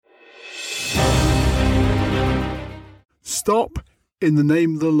stop in the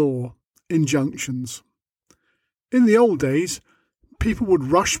name of the law. Injunctions. In the old days, people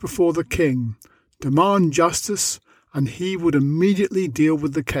would rush before the king, demand justice, and he would immediately deal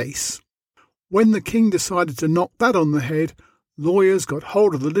with the case. When the king decided to knock that on the head, lawyers got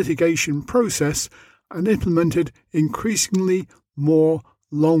hold of the litigation process and implemented increasingly more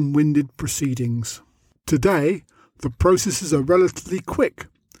long-winded proceedings. Today, the processes are relatively quick,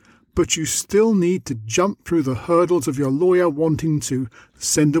 but you still need to jump through the hurdles of your lawyer wanting to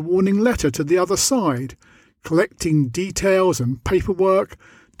send a warning letter to the other side, collecting details and paperwork,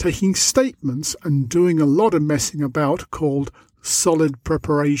 taking statements and doing a lot of messing about called solid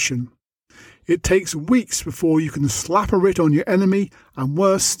preparation. It takes weeks before you can slap a writ on your enemy, and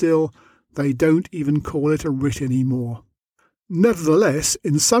worse still, they don't even call it a writ anymore. Nevertheless,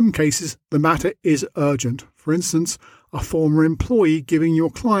 in some cases, the matter is urgent. For instance, a former employee giving your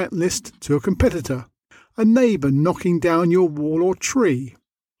client list to a competitor, a neighbour knocking down your wall or tree,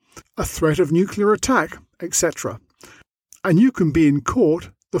 a threat of nuclear attack, etc. And you can be in court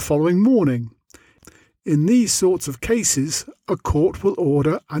the following morning. In these sorts of cases, a court will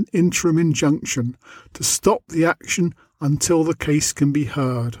order an interim injunction to stop the action until the case can be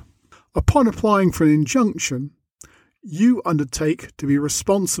heard. Upon applying for an injunction, you undertake to be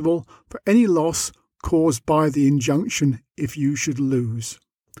responsible for any loss caused by the injunction if you should lose.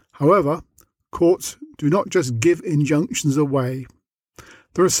 However, courts do not just give injunctions away.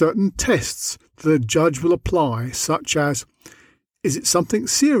 There are certain tests that a judge will apply, such as, is it something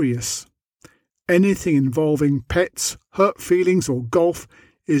serious? Anything involving pets, hurt feelings or golf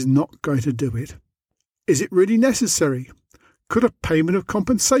is not going to do it. Is it really necessary? Could a payment of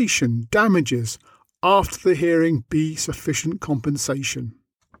compensation, damages, after the hearing be sufficient compensation?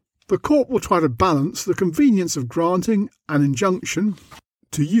 The court will try to balance the convenience of granting an injunction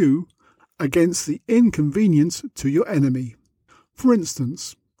to you against the inconvenience to your enemy. For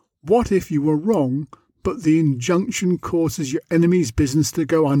instance, what if you were wrong, but the injunction causes your enemy's business to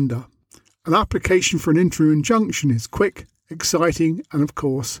go under? An application for an interim injunction is quick, exciting, and of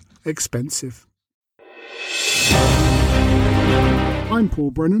course, expensive. I'm Paul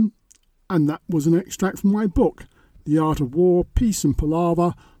Brennan, and that was an extract from my book, The Art of War, Peace and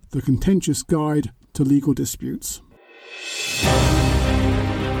Palaver, The Contentious Guide to Legal Disputes.